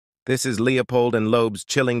This is Leopold and Loeb's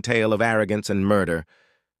chilling tale of arrogance and murder.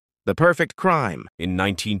 The perfect crime. In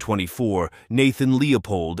 1924, Nathan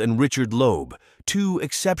Leopold and Richard Loeb, two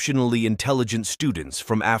exceptionally intelligent students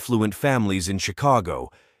from affluent families in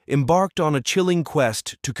Chicago, embarked on a chilling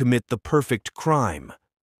quest to commit the perfect crime.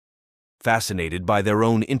 Fascinated by their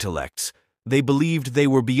own intellects, they believed they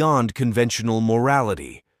were beyond conventional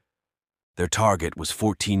morality. Their target was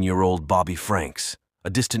 14-year-old Bobby Franks,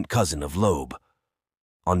 a distant cousin of Loeb.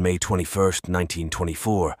 On May 21,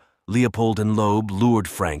 1924, Leopold and Loeb lured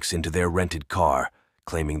Franks into their rented car,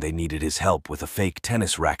 claiming they needed his help with a fake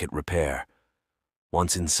tennis racket repair.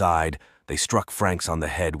 Once inside, they struck Franks on the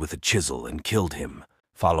head with a chisel and killed him.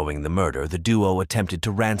 Following the murder, the duo attempted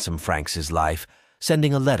to ransom Franks' life,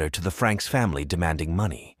 sending a letter to the Franks family demanding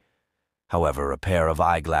money. However, a pair of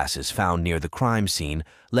eyeglasses found near the crime scene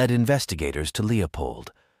led investigators to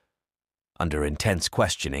Leopold. Under intense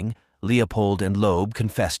questioning, Leopold and Loeb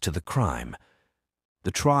confessed to the crime. The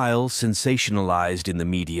trial, sensationalized in the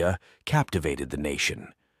media, captivated the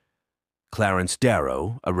nation. Clarence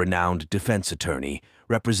Darrow, a renowned defense attorney,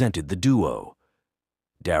 represented the duo.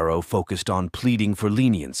 Darrow focused on pleading for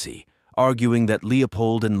leniency, arguing that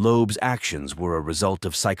Leopold and Loeb's actions were a result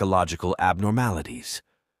of psychological abnormalities.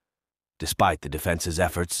 Despite the defense's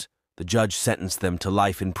efforts, the judge sentenced them to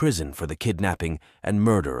life in prison for the kidnapping and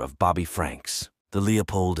murder of Bobby Franks. The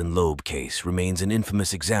Leopold and Loeb case remains an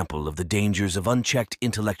infamous example of the dangers of unchecked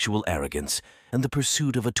intellectual arrogance and the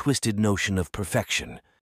pursuit of a twisted notion of perfection.